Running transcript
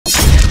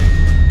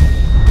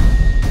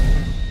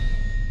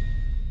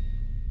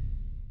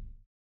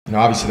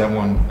obviously that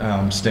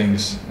one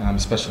stings,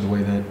 especially the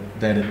way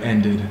that it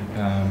ended.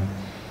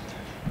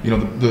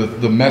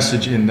 The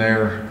message in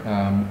there,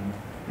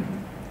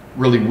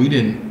 really,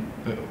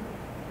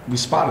 we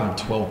spotted him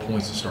 12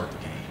 points to start the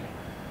game.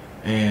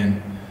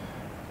 And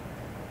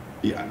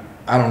yeah,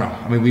 I don't know.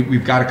 I mean,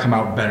 we've got to come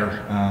out better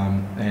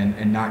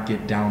and not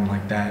get down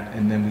like that.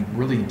 And then we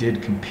really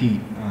did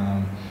compete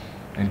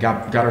and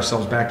got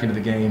ourselves back into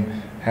the game,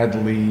 had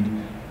the lead.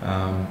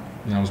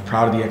 I was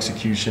proud of the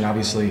execution.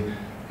 Obviously,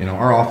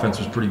 our offense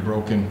was pretty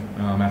broken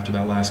after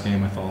that last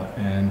game, I thought.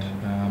 And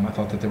I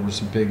thought that there were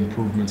some big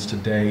improvements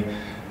today.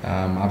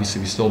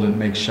 Obviously, we still didn't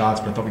make shots,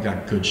 but I thought we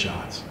got good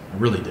shots. I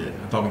really did.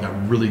 I thought we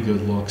got really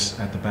good looks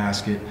at the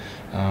basket,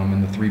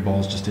 and the three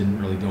balls just didn't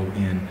really go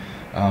in.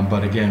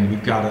 But again,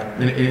 we've got to.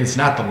 And it's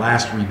not the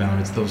last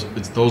rebound; it's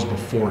those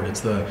before it.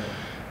 It's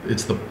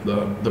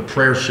the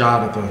prayer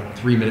shot at the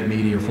 3-minute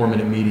media or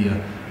 4-minute media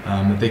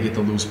that they get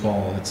the loose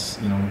ball. It's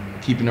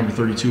keeping number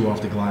 32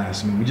 off the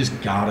glass. I mean, we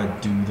just got to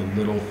do the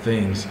little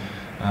things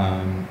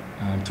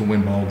to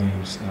win ball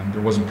games.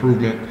 There was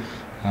improvement,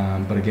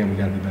 but again, we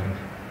got to be better.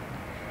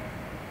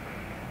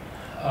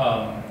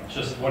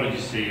 Just what did you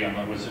see?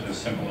 Was it as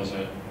simple as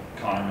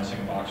Connor missing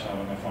a box shot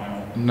in the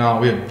final? No,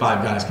 we had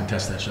 5 guys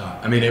contest that shot.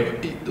 I mean,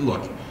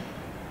 look,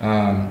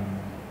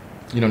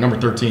 number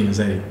 13 is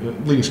a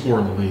leading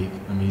scorer in the league.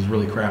 I mean, he's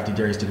really crafty.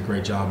 Darius did a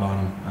great job on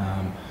him.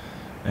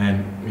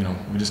 And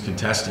we just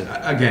contested.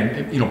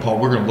 Again, Paul,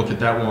 we're going to look at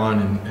that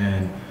one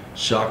and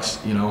shucks,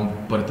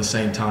 but at the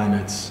same time,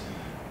 it's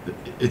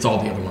all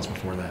the other ones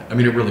before that. I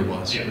mean, it really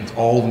was. Yeah. It's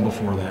all of them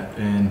before that.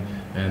 And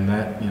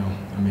that,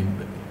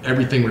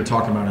 everything we're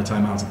talking about in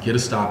timeouts, get a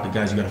stop, the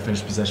guys, you got to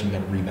finish possession, you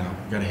got to rebound,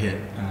 you got to hit.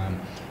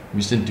 We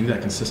just didn't do that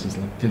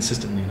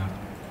consistently enough.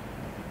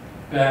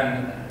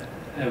 Ben,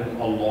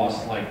 a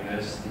loss like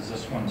this, does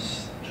this one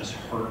just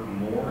hurt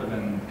more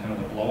than kind of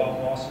the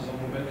blowout losses a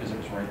little bit because it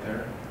was right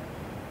there?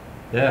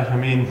 Yeah, I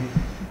mean,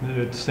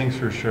 it stings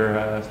for sure.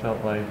 I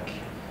felt like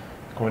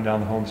going down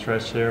the home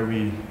stretch there,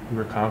 we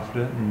were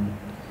confident, and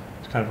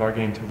it's kind of our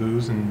game to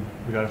lose, and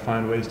we got to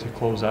find ways to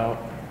close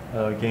out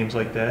games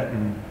like that.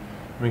 And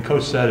I mean,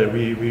 Coach said it.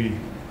 We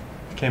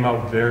came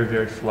out very,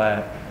 very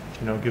flat.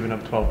 Giving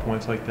up 12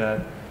 points like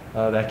that,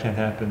 that can't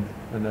happen.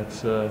 And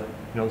that's the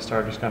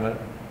start just kind of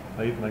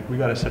like we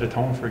got to set a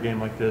tone for a game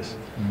like this.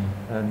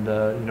 And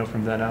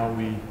from then out,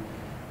 we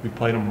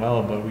played them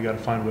well, but we got to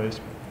find ways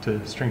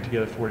to string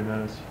together 40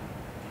 minutes.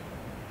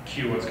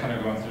 Q, what's kind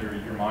of going through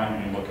your mind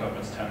when you look up?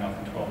 It's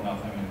 10-0,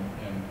 12-0,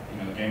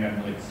 and the game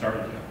hadn't really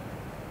started yet.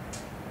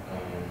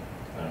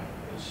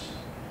 As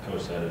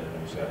Coach said,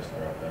 we just got to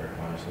start out better,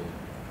 honestly.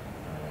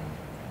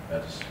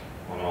 That's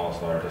on all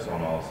stars. That's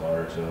on all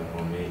stars.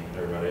 On me,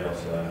 everybody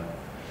else.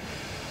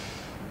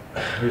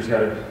 We just got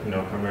to,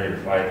 come ready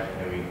to fight,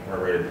 and we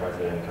weren't ready to fight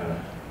today, and kind of,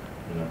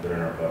 put in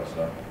our butts.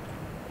 So.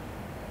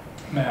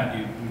 Matt,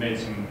 you made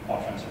some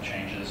offensive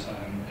changes,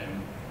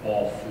 and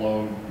ball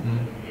flowed.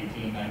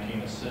 18,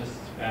 19 assists.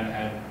 Ben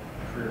had a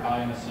career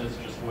high in assists.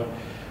 Just what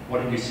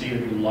did you see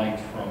that you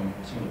liked from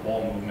some of the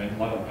ball movement, a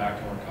lot of the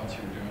backdoor cuts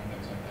you were doing,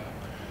 things like that?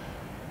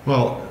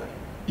 Well,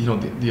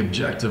 the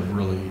objective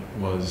really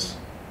was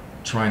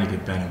trying to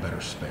get Ben in better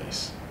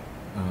space,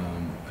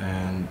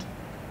 and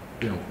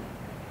Ben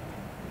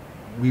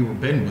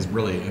was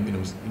really. I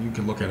mean, you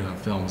can look at it on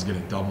film. Was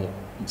getting double,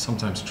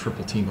 sometimes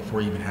triple team before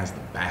he even has the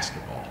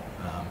basketball,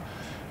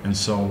 and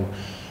so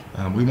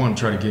we want to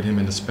try to get him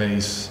into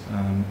space.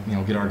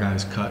 Get our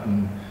guys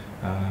cutting,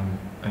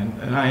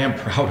 and I am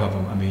proud of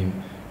him. I mean,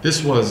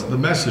 this was the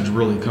message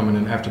really coming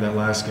in after that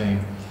last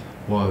game.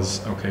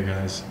 Was okay,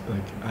 guys.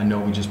 Like, I know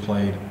we just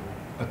played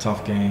a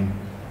tough game.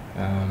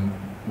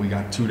 We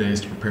got 2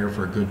 days to prepare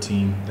for a good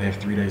team. They have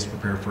 3 days to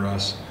prepare for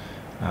us.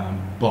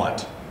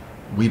 But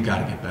we've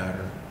got to get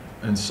better.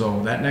 And so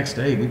that next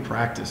day we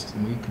practiced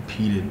and we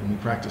competed and we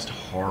practiced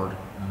hard.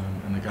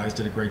 And the guys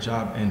did a great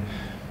job. And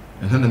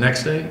then the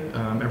next day,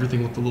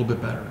 everything looked a little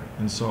bit better.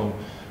 And so,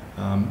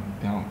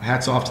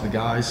 hats off to the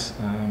guys,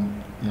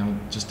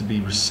 just to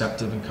be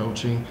receptive in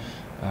coaching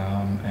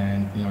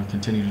and,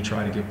 continue to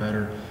try to get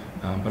better.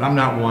 But I'm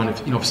not one,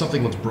 if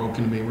something looks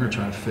broken to me, we're going to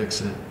try to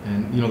fix it.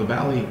 And, the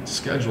Valley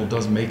schedule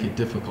does make it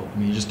difficult. I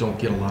mean, you just don't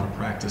get a lot of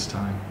practice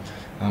time,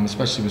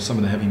 especially with some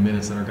of the heavy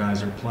minutes that our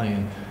guys are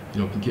playing,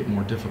 it can get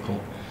more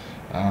difficult.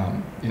 I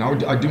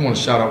do want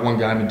to shout out one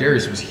guy. I mean,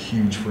 Darius was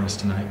huge for us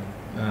tonight.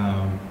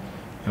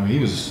 He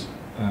was,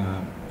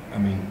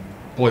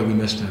 boy, we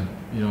missed him.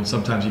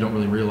 Sometimes you don't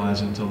really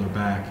realize it until they're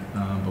back,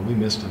 but we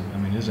missed him. I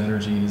mean, his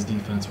energy and his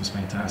defense was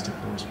fantastic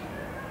for us.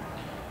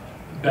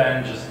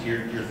 Ben, just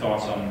your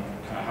thoughts on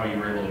kind of how you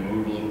were able to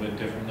move a little bit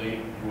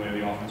differently, the way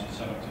the offense was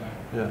set up tonight?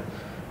 Yeah.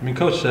 I mean,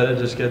 Coach said it,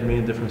 just get me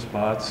in different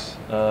spots,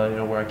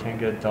 where I can't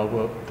get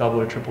double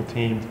or triple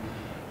teamed,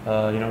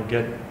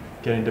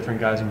 getting different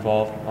guys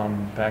involved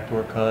on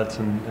backdoor cuts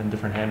and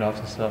different handoffs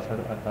and stuff.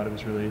 I thought it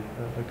was really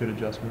a good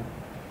adjustment.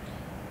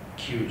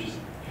 Q, just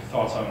your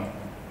thoughts on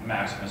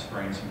Maximus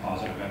bringing some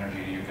positive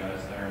energy to you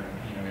guys there, and,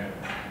 you had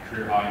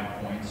career high in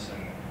points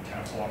and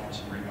kind of fought for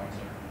some rebounds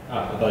there. I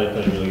thought he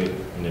played really good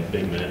in the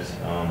big minutes.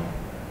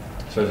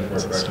 especially for a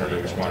freshman,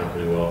 he responded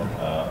pretty well.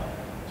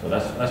 So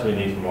that's what we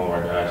need from all of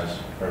our guys,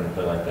 just for him to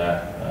play like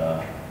that.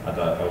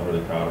 I was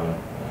really proud of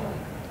him.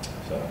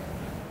 So.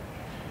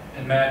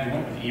 And Matt, you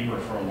went with Eber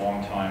for a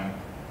long time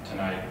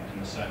tonight in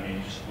the semi.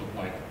 He just looked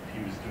like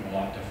he was doing a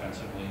lot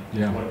defensively.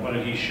 Yeah. What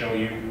did he show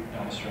you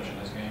down the stretch of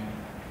this game?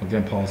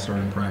 Again, Paul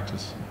started in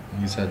practice.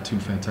 He's had 2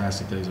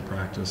 fantastic days of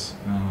practice.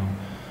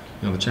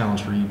 You know, the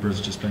challenge for Eber has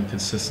just been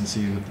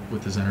consistency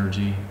with his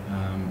energy,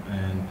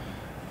 and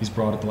he's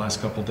brought it the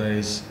last couple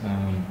days.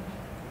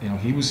 You know,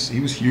 he was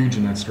huge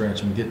in that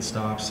stretch and getting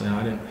stops. And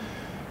I didn't.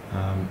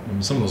 I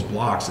mean, some of those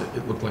blocks,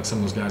 it looked like some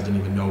of those guys didn't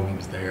even know he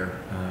was there,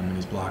 and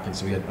he's blocking.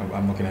 So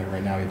I'm looking at it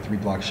right now. He had 3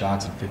 block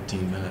shots in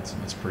 15 minutes,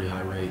 and that's a pretty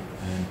high rate.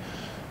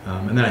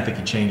 And then I think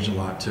he changed a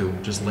lot too.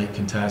 Just late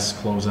contests,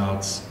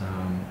 closeouts.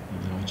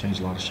 You know, he changed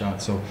a lot of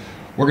shots. So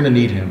we're going to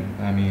need him.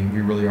 I mean,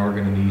 we really are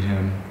going to need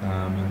him.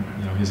 And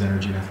you know, his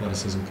energy and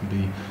athleticism can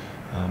be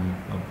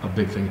a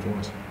big thing for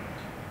us.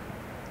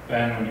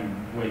 Ben, when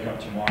you wake up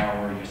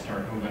tomorrow or you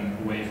start moving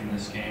away from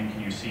this game,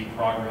 can you see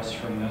progress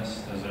from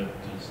this?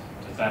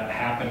 Does that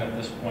happen at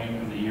this point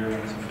of the year when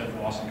it's a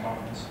 5th loss in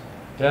conference?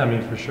 Yeah, I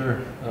mean, for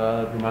sure.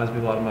 It reminds me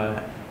a lot of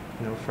my,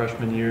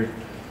 freshman year,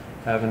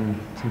 having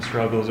some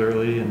struggles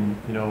early and,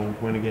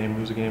 win a game,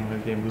 lose a game,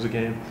 win a game, lose a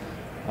game.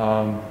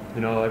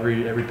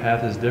 Every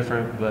path is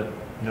different, but,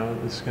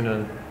 it's going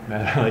to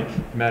matter,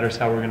 matters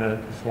how we're going to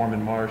perform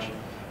in March.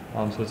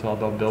 So it's all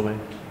about building.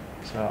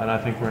 So, and I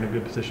think we're in a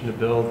good position to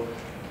build.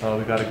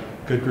 We've got a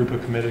good group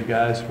of committed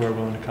guys who are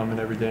willing to come in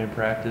every day and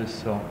practice.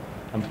 So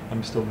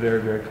I'm still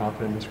very, very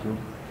confident in this group.